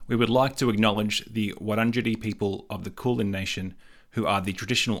We would like to acknowledge the Wurundjeri people of the Kulin Nation, who are the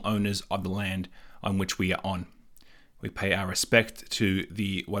traditional owners of the land on which we are on. We pay our respect to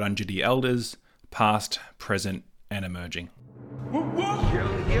the Wurundjeri elders, past, present, and emerging. Yo, yo, yo,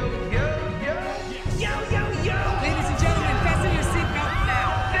 yo. Yo, yo, yo. Ladies and gentlemen, fasten your seatbelts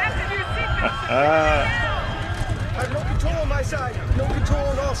now. Fasten your seatbelts now. I have no control on my side. No control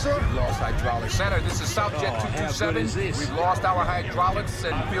at all, sir. We've lost hydraulics. Center, this is Southjet 227. We've lost our hydraulics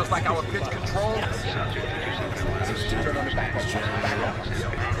and feels like our pitch control. Turn on the back.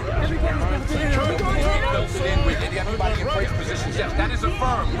 Everybody in place positions. Yes, that is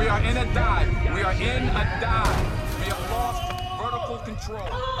affirmed. We are in a dive. We are in a dive. We have lost vertical control.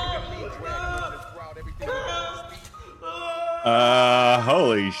 We're going to need drag throughout everything.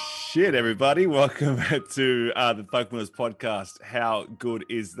 Holy shit, everybody. Welcome to the Thug Millers podcast. How good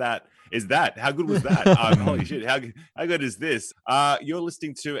is that? How good was that? Holy shit. How good is this? You're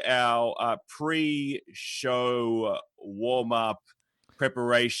listening to our pre-show warm-up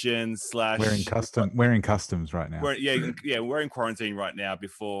preparation / wearing customs right now. We're in quarantine right now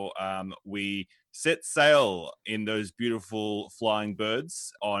before we set sail in those beautiful flying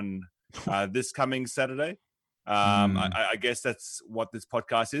birds on this coming Saturday. I guess that's what this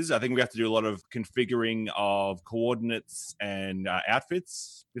podcast is. I think we have to do a lot of configuring of coordinates and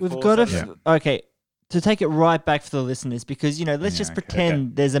outfits. We've got to to take it right back for the listeners, because let's just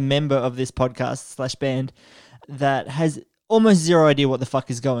pretend there's a member of this podcast / band that has almost zero idea what the fuck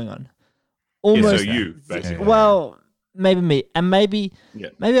is going on. Almost. So you basically. Well, maybe me, and maybe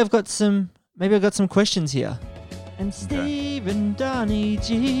I've got some questions here. And Stephen Donny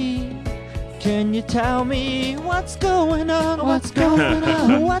G, can you tell me what's going on? What's going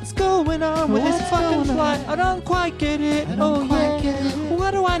on? What's going on with this fucking flight? I don't quite get it.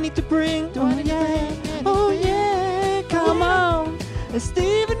 What do I need to bring? Oh yeah, come on.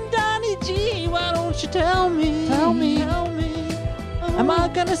 Stephen Donny G, why don't you tell me? Tell me. Am I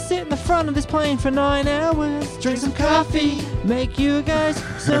gonna sit in the front of this plane for 9 hours, drink some coffee, make you guys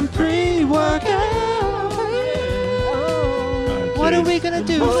some pre-workout? What are we gonna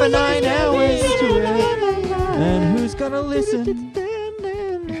do for 9 hours? And who's gonna listen?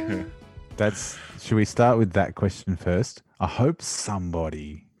 Should we start with that question first? I hope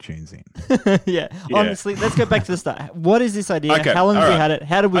somebody tunes in. Yeah, honestly, let's go back to the start. What is this idea? How long have we had it?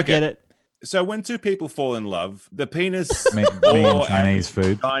 How did we get it? So when two people fall in love, the penis me and Chinese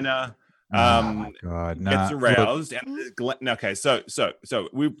food, China, gets aroused. So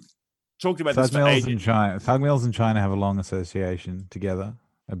we've talked about this for ages. Thug Mills and China have a long association together,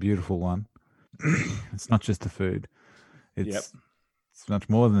 a beautiful one. It's not just the food; it's much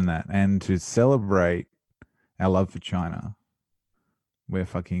more than that. And to celebrate our love for China, we're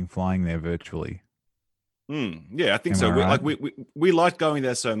fucking flying there virtually. Yeah, I think so. We liked going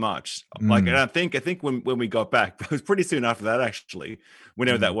there so much. And I think when we got back, it was pretty soon after that, actually,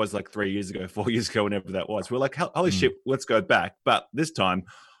 whenever that was, like 3 years ago, 4 years ago, whenever that was. We're like, holy shit, let's go back. But this time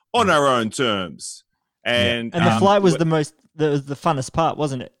on our own terms. And the flight was the funnest part,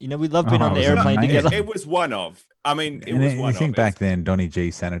 wasn't it? We loved being on the airplane together. It was one of. I mean, it was one of. You think back then, Donny G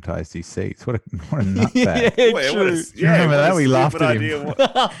sanitized his seats. What a nutbag. Remember that? We laughed at him.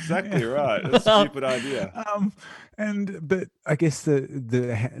 Exactly right. That's a stupid idea. But I guess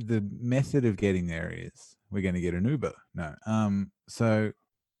the method of getting there is we're going to get an Uber. No. So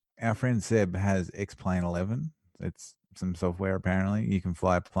our friend Seb has X-Plane 11. It's some software apparently. You can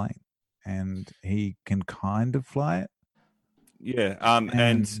fly a plane, and he can kind of fly it. Yeah.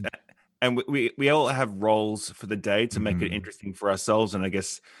 And we all have roles for the day to make it interesting for ourselves, and I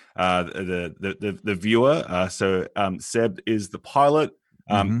guess the viewer. So Seb is the pilot.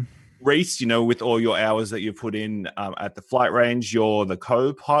 Reese, with all your hours that you put in at the flight range, you're the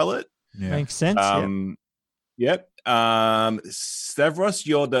co-pilot. Yeah. Makes sense. Yep. Stavros,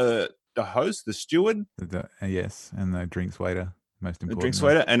 you're the host, the steward. Yes, and the drinks waiter. Most important. The drinks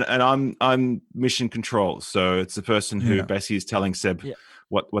waiter, and I'm mission control. So it's the person who basically is telling Seb. Yeah.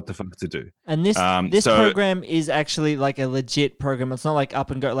 What the fuck to do. And this program is actually like a legit program. It's not like up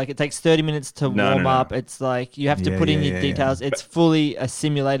and go. Like it takes 30 minutes to warm up. It's like you have to put in your details. Yeah. It's fully a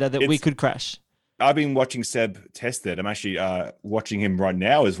simulator that we could crash. I've been watching Seb test it. I'm actually watching him right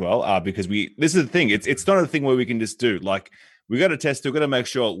now as well because this is the thing. It's not a thing where we can just do. Like we got to test it. We've got to make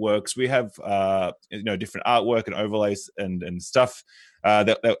sure it works. We have different artwork and overlays and stuff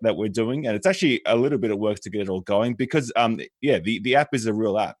that we're doing, and it's actually a little bit of work to get it all going because the app is a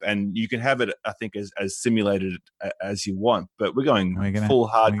real app, and you can have it I think as simulated as you want, but we're going full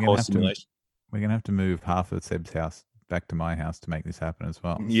hardcore simulation. We're gonna have to move half of Seb's house back to my house to make this happen as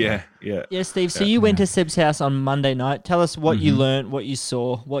well. So, Yeah, yeah. Yeah, Steve. So you went to Seb's house on Monday night. Tell us what you learned, what you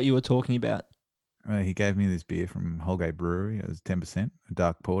saw, what you were talking about. he gave me this beer from Holgate Brewery. It was 10%, a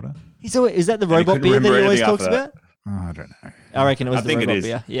dark porter. Is that the he robot couldn't beer that remember he always anything talks after about? Oh, I don't know. I reckon it was I the think it robot is.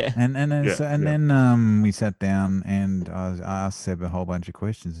 beer. Yeah. And we sat down and I asked Seb a whole bunch of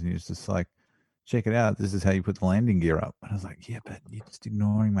questions, and he was just like, check it out. This is how you put the landing gear up. And I was like, yeah, but you're just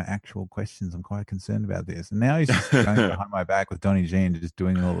ignoring my actual questions. I'm quite concerned about this. And now he's just going behind my back with Donnie G and just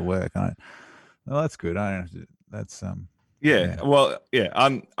doing all the work. Well, that's good. I don't have to, that's Yeah. Well, yeah.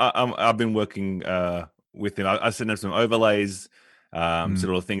 I've been working with him. I sent him some overlays,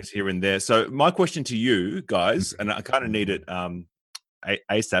 sort of things here and there. So my question to you guys, and I kind of need it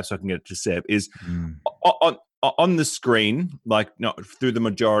ASAP so I can get it to Seb, is on the screen, like through the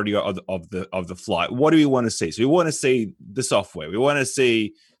majority of the flight, what do we want to see? So we want to see the software. We want to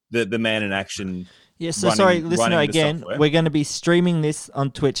see the man in action. Yeah, so sorry, listener, again, we're going to be streaming this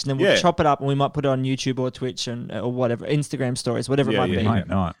on Twitch, and then we'll chop it up, and we might put it on YouTube or Twitch or whatever, Instagram stories, whatever it might be. Might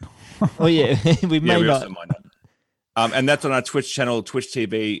not. Oh, yeah, we may not. Also might not. And that's on our Twitch channel, Twitch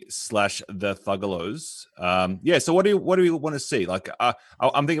TV/the Thuggalos. So what do we want to see? Like,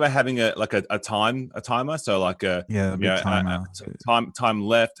 I'm thinking about having a timer. So like a timer. Time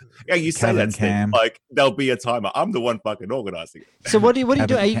left. Yeah, you say that, Steve, like there'll be a timer. I'm the one fucking organizing it. So what do you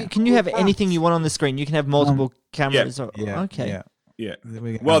do? Can you have anything you want on the screen? You can have multiple cameras. Okay. Yeah.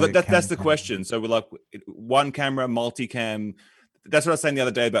 Well, that's the question. So we're like one camera, multicam. That's what I was saying the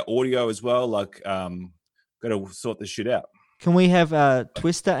other day about audio as well. Like, got to sort this shit out. Can we have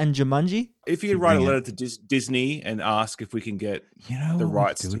Twister and Jumanji? If you could write a letter to Disney and ask if we can get the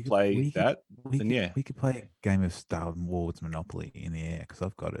rights to play that, then yeah. We could play a game of Star Wars Monopoly in the air because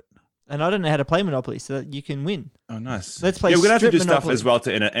I've got it. And I don't know how to play Monopoly, so that you can win. Oh, nice. Let's play. Yeah, we're gonna have to do Monopoly. stuff as well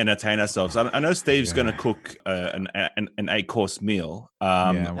to entertain ourselves. I know Steve's gonna cook an 8-course meal.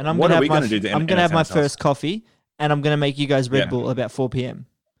 And I'm what gonna are we gonna do? I'm gonna have my first coffee, and I'm gonna make you guys Red Bull about 4 p.m.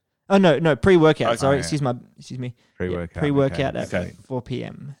 Oh no, pre-workout. Sorry, excuse me. Pre-workout. Pre-workout at 4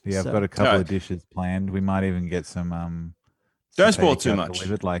 p.m. Yeah, I've got a couple of dishes planned. We might even get some. Don't spoil too much.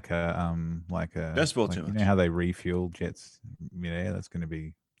 Delivered like a. Don't spoil too much. You know how they refuel jets? Yeah, that's going to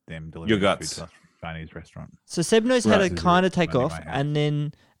be them delivering Your guts. food to a Chinese restaurant. So Seb knows how to kind of take off, and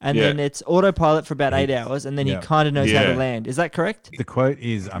then it's autopilot for about 8 hours, and then he kind of knows how to land. Is that correct? The quote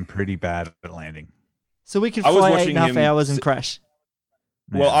is, "I'm pretty bad at landing." So we could fly 8.5 hours and crash.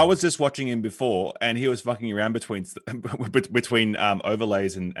 Well, I was just watching him before, and he was fucking around between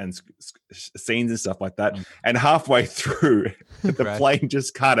overlays and scenes and stuff like that. And halfway through, the plane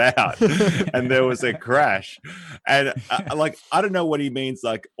just cut out, and there was a crash. And I don't know what he means,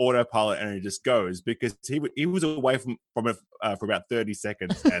 like autopilot, and it just goes, because he was away from it for about 30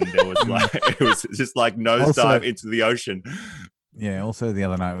 seconds, and there was it was just like nosedive into the ocean. Yeah. Also, the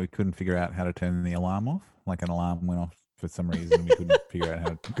other night we couldn't figure out how to turn the alarm off. Like an alarm went off. For some reason, we couldn't figure out how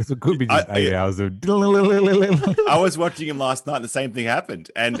because it could be just 8 hours of. I was watching him last night, and the same thing happened,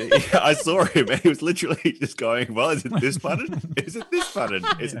 and I saw him, and he was literally just going, "Well, is it this button? Is it this button?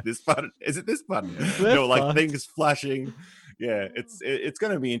 Is it this button? Is it this button?" Like things flashing. Yeah, it's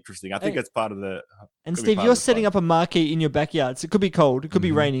going to be interesting. I think it's part of the. And Steve, you're setting up a marquee in your backyard, so it could be cold, it could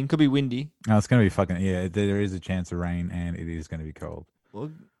be raining, it could be windy. No, it's going to be fucking There is a chance of rain, and it is going to be cold. Well,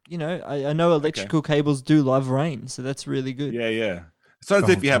 you know, I know electrical cables do love rain, so that's really good. Yeah. So as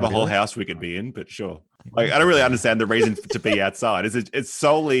if you have a whole house we could be in, but sure. Like, I don't really understand the reason to be outside. It's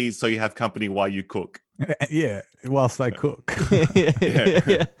solely so you have company while you cook. Yeah, whilst I cook.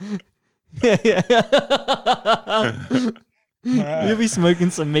 Yeah. You'll be smoking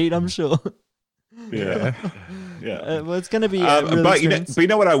some meat, I'm sure. Yeah. Well, it's going to be a real experience. But you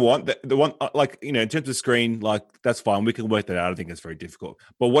know what I want? The one, like, you know, in terms of screen, like, that's fine. We can work that out. I don't think it's very difficult.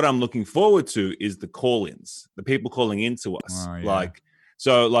 But what I'm looking forward to is the call-ins, the people calling in to us. Oh, yeah. Like,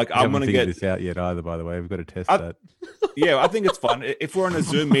 so, like, I'm going to get this out yet either, by the way. We've got to test that. Yeah, I think it's fun. If we're on a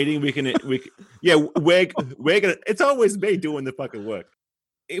Zoom meeting, we're going to, it's always me doing the fucking work.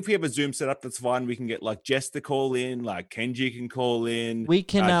 If we have a Zoom set up, that's fine. We can get like Jess to call in, like Kenji can call in. We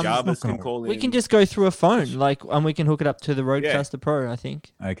can Jarvis can call in. We can just go through a phone, like, and we can hook it up to the Rodecaster Pro. I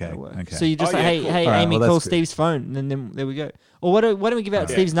think. Okay. So you just cool. hey, right, Amy, call Steve's phone, and then there we go. Or why don't we give out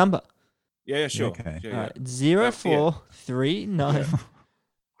Steve's number? Yeah, sure. Okay. Yeah. All right, 0439.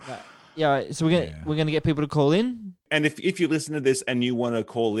 Yeah. So we're gonna get people to call in. And if you listen to this and you want to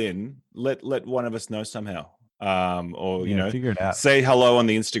call in, let one of us know somehow. Or you know, figure it out. Say hello on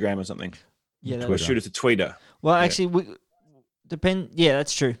the Instagram or something. Yeah, or shoot us a tweeter. Well, actually, Yeah,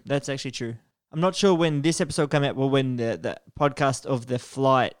 that's true. That's actually true. I'm not sure when this episode came out, or when the podcast of the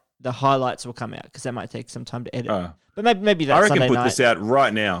flight the highlights will come out because that might take some time to edit. Oh. But maybe that's I reckon Sunday put night. this out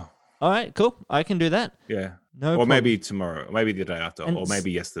right now. All right, cool. I can do that. Yeah. No Or problem. maybe tomorrow, or maybe the day after, And or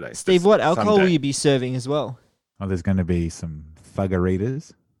maybe yesterday. Steve, Just what alcohol will someday. you be serving as well? Oh, there's going to be some Fuggeritas.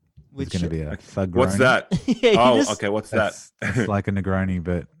 There's Which going to be a Fuggeroni. What's that? yeah, you Oh, just- okay. What's that? It's like a Negroni,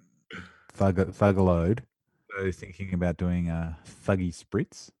 but Fuggerload. So thinking about doing a Fuggy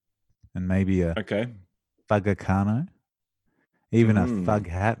Spritz and maybe a Okay. Fuggercano, even a Mm. Fug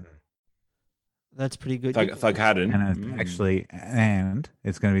Hatton. That's pretty good. Thug Haddon. And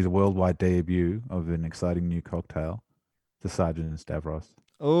it's going to be the worldwide debut of an exciting new cocktail, the Sergeant and Stavros.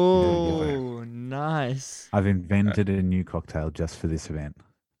 Oh, nice. I've invented a new cocktail just for this event.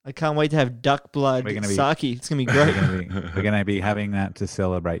 I can't wait to have duck blood We're gonna be- sake. It's going to be We're great. going to be having that to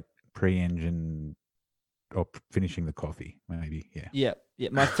celebrate pre-engine or finishing the coffee, maybe. Yeah. Yeah.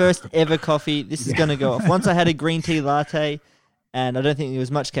 My first ever coffee. This is going to go off. Once I had a green tea latte, and I don't think there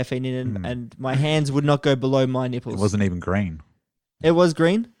was much caffeine in it, and my hands would not go below my nipples. It wasn't even green. It was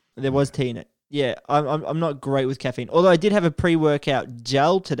green. There was tea in it. Yeah, I'm not great with caffeine. Although I did have a pre-workout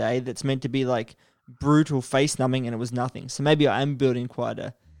gel today that's meant to be like brutal face numbing, and it was nothing. So maybe I am building quite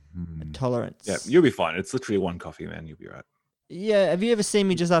a tolerance. Yeah, you'll be fine. It's literally one coffee, man. You'll be right. Yeah. Have you ever seen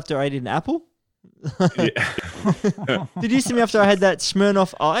me just after I ate an apple? Yeah. Did you see me after I had that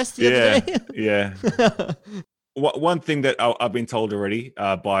Smirnoff Ice the other day? Yeah. One thing that I've been told already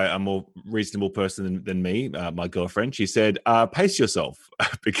by a more reasonable person than me, my girlfriend, she said, pace yourself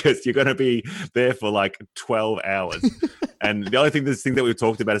because you're going to be there for like 12 hours. And the only thing that we've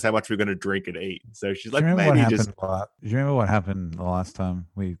talked about is how much we're going to drink and eat. So she's like, Do you remember maybe what just, happened? Do you remember what happened the last time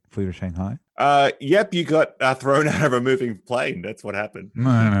we flew to Shanghai? yep, you got thrown out of a moving plane. That's what happened. No.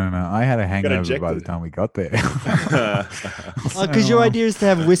 I had a hangover by the ejected. time we got there. Oh, because your idea is to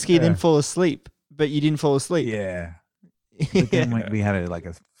have whiskey and then fall asleep, but you didn't fall asleep. Yeah. But then we had like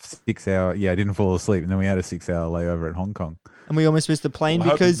a 6 hour. Yeah, I didn't fall asleep, and then we had a 6 hour layover at Hong Kong. And we almost missed the plane What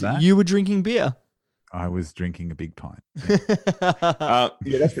happened because to that? you were drinking beer. I was drinking a big pint. Yeah,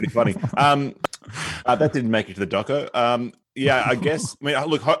 that's pretty funny. That didn't make it to the doco. Yeah, I guess. I mean,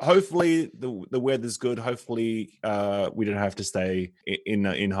 look. Hopefully the weather's good. Hopefully, we don't have to stay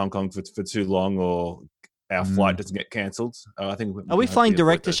in Hong Kong for too long, or our flight doesn't get cancelled. I think. Are we flying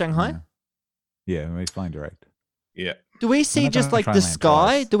direct to Shanghai? Yeah, we're flying direct. Yeah. Do we see not just gonna like try the and land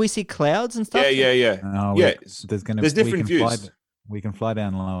sky? twice. Do we see clouds and stuff? Yeah. No, Yeah, there's different views. We can fly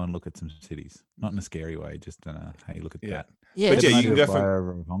down low and look at some cities, not in a scary way. Just in a hey, look at Yeah. that. Yeah, But yeah, that's- you can go from-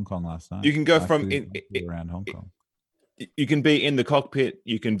 flyover of Hong Kong last night. You can go I from flew around Hong Kong. You can be in the cockpit.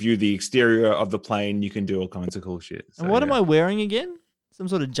 You can view the exterior of the plane. You can do all kinds of cool shit. So, and what am yeah. I wearing again? Some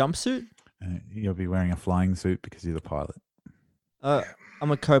sort of jumpsuit? You'll be wearing a flying suit because you're the pilot.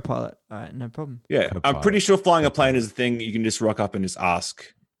 I'm a co-pilot. All right, no problem. Yeah, I'm Co-pilot. pretty sure flying a plane is a thing you can just rock up and just ask.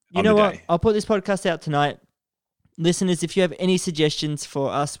 You on know the what? day. I'll put this podcast out tonight. Listeners, if you have any suggestions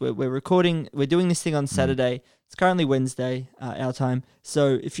for us, we're recording. We're doing this thing on Saturday. It's currently Wednesday, our time.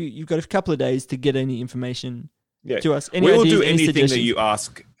 So if you've got a couple of days to get any information Yeah, to us, any we will ideas, do any anything that suggestions? you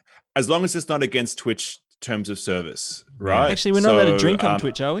ask, as long as it's not against Twitch terms of service, right? Actually, we're not allowed to So, drink on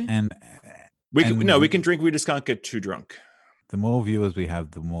Twitch, are we? And We can, and- no, we can drink. We just can't get too drunk. the more viewers we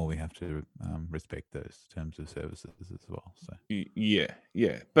have, the more we have to respect those terms of services as well. So Yeah.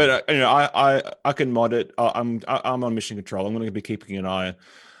 But I can mod it. I'm on mission control. I'm going to be keeping an eye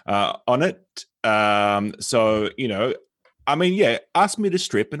on it. So I mean, yeah, ask me to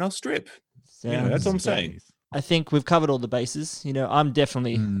strip and I'll strip. That's what I'm saying. I think we've covered all the bases. I'm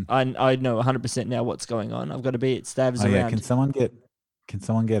definitely. I know 100% now what's going on. I've got to be at Stavs Oh yeah, around. can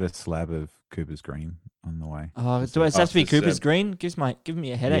someone get a slab of Cooper's Green on the way? Oh, do it have to be for Cooper's Seb. Green? Give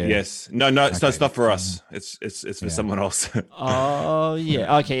me a headache. Yeah. Yes. No. It's Okay. not for us. It's for Yeah. someone else. Oh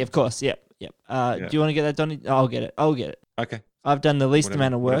yeah. Okay. Of course. Yep. Do you want to get that done? I'll get it. Okay. I've done the least Whatever-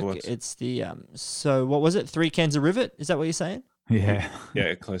 amount of whatever work. works. It's the So what was it? 3 cans of rivet? Is that what you're saying? Yeah.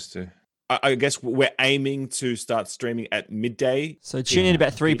 Yeah, close to. I guess we're aiming to start streaming at midday. So tune in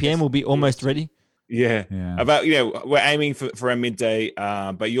about 3 p.m. We'll be almost ready. Yeah. Yeah. About we're aiming for a midday,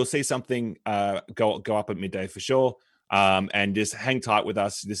 but you'll see something go up at midday for sure. And just hang tight with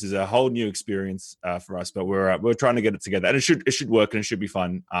us. This is a whole new experience for us, but we're trying to get it together, and it should work and it should be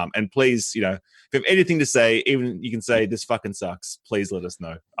fun. And please, if you have anything to say, even you can say this fucking sucks. Please let us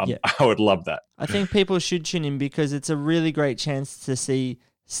know. Yeah. I would love that. I think people should tune in because it's a really great chance to see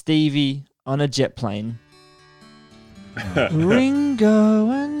Stevie on a jet plane. Ringo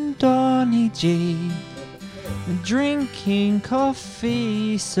and Donny G drinking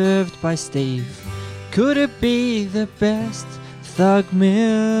coffee served by Steve. Could it be the best Thug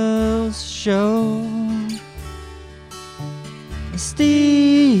Mills show?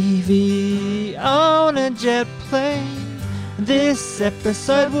 Stevie on a jet plane. This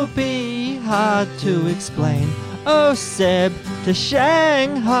episode will be hard to explain. Oh, Seb, to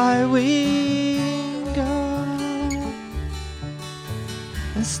Shanghai we go.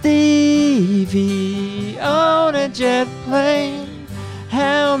 Stevie on a jet plane.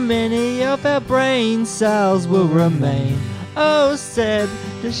 How many of our brain cells will remain? Oh, Seb,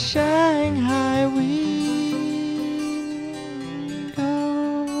 to Shanghai we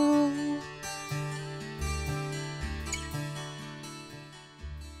go.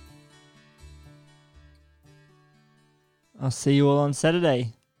 I'll see you all on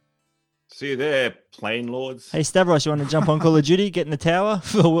Saturday. See you there, plane lords. Hey, Stavros, you want to jump on Call of Duty, get in the tower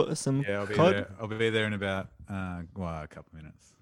for some Yeah, I'll be COD? there. I'll be there in about a couple of minutes.